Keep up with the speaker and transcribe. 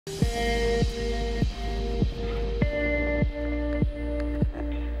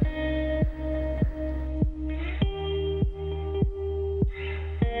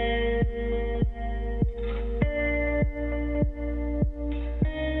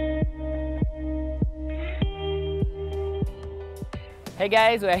Hey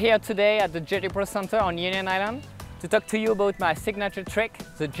guys, we're here today at the Jetty Pro Center on Union Island to talk to you about my signature trick,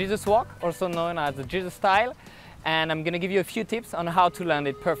 the Jesus Walk, also known as the Jesus Style, and I'm going to give you a few tips on how to land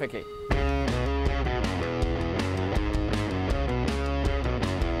it perfectly.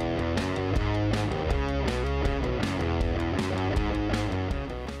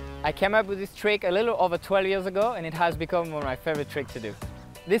 I came up with this trick a little over 12 years ago and it has become one of my favorite tricks to do.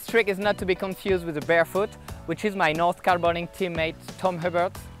 This trick is not to be confused with the barefoot, which is my North Carbonding teammate Tom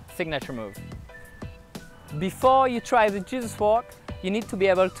Hubert's signature move. Before you try the Jesus Walk, you need to be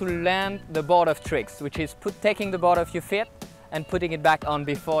able to land the board off tricks, which is taking the board off your feet and putting it back on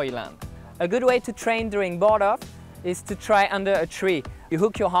before you land. A good way to train during board off is to try under a tree. You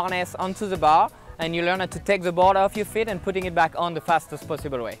hook your harness onto the bar and you learn how to take the board off your feet and putting it back on the fastest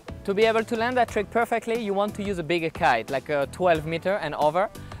possible way. To be able to land that trick perfectly, you want to use a bigger kite, like a 12 meter and over.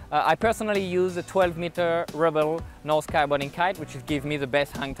 I personally use a 12 meter Rebel North Carbonding kite, which gives me the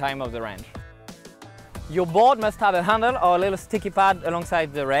best hang time of the range. Your board must have a handle or a little sticky pad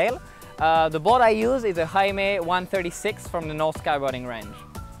alongside the rail. The board I use is a Jaime 136 from the North Carbonding range.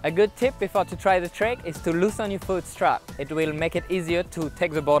 A good tip before to try the trick is to loosen your foot strap. It will make it easier to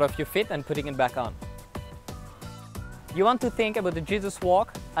take the board off your feet and putting it back on. You want to think about the Jesus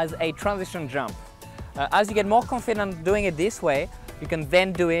Walk as a transition jump. As you get more confident doing it this way, you can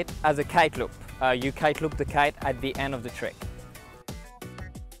then do it as a kite loop. You kite loop the kite at the end of the trick.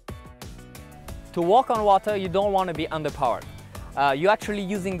 To walk on water, you don't want to be underpowered. You're actually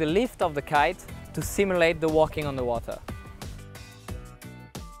using the lift of the kite to simulate the walking on the water.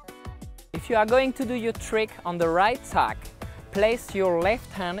 If you are going to do your trick on the right tack, place your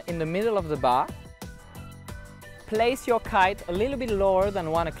left hand in the middle of the bar. Place your kite a little bit lower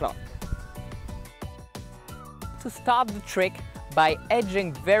than 1 o'clock. To start the trick by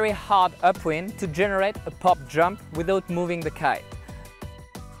edging very hard upwind to generate a pop jump without moving the kite.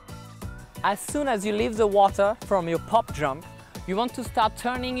 As soon as you leave the water from your pop jump, you want to start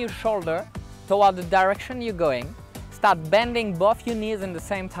turning your shoulder toward the direction you're going, start bending both your knees at the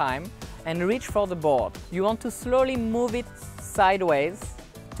same time and reach for the board. You want to slowly move it sideways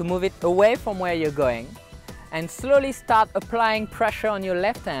to move it away from where you're going, and slowly start applying pressure on your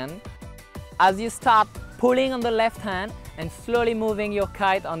left hand. As you start pulling on the left hand and slowly moving your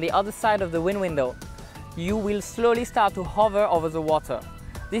kite on the other side of the wind window, you will slowly start to hover over the water.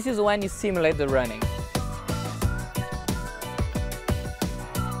 This is when you simulate the running.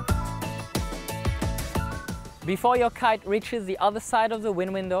 Before your kite reaches the other side of the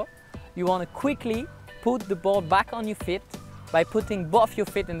wind window, you want to quickly put the board back on your feet by putting both your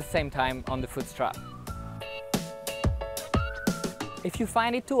feet at the same time on the foot strap. If you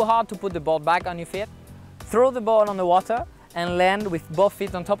find it too hard to put the board back on your feet, throw the board on the water and land with both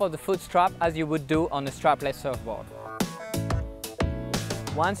feet on top of the foot strap as you would do on a strapless surfboard.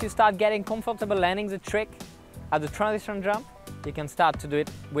 Once you start getting comfortable landing the trick at the transition jump, you can start to do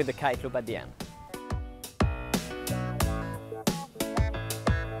it with the kite loop at the end.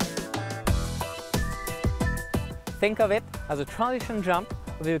 Think of it as a transition jump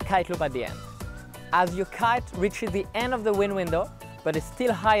with a kite loop at the end. As your kite reaches the end of the wind window, but it's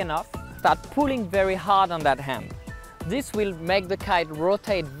still high enough, start pulling very hard on that hand. This will make the kite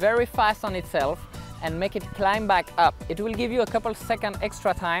rotate very fast on itself and make it climb back up. It will give you a couple seconds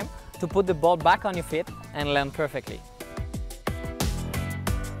extra time to put the board back on your feet and land perfectly.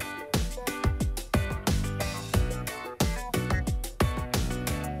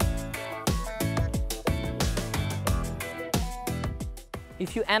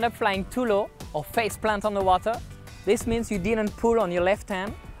 If you end up flying too low or face plant on the water, this means you didn't pull on your left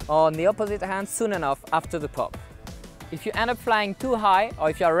hand or on the opposite hand soon enough after the pop. If you end up flying too high or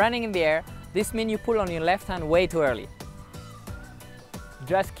if you are running in the air, this means you pull on your left hand way too early.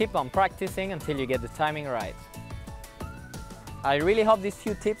 Just keep on practicing until you get the timing right. I really hope these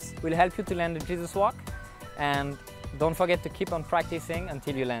few tips will help you to land the Jesus Walk, and don't forget to keep on practicing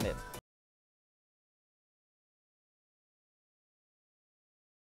until you land it.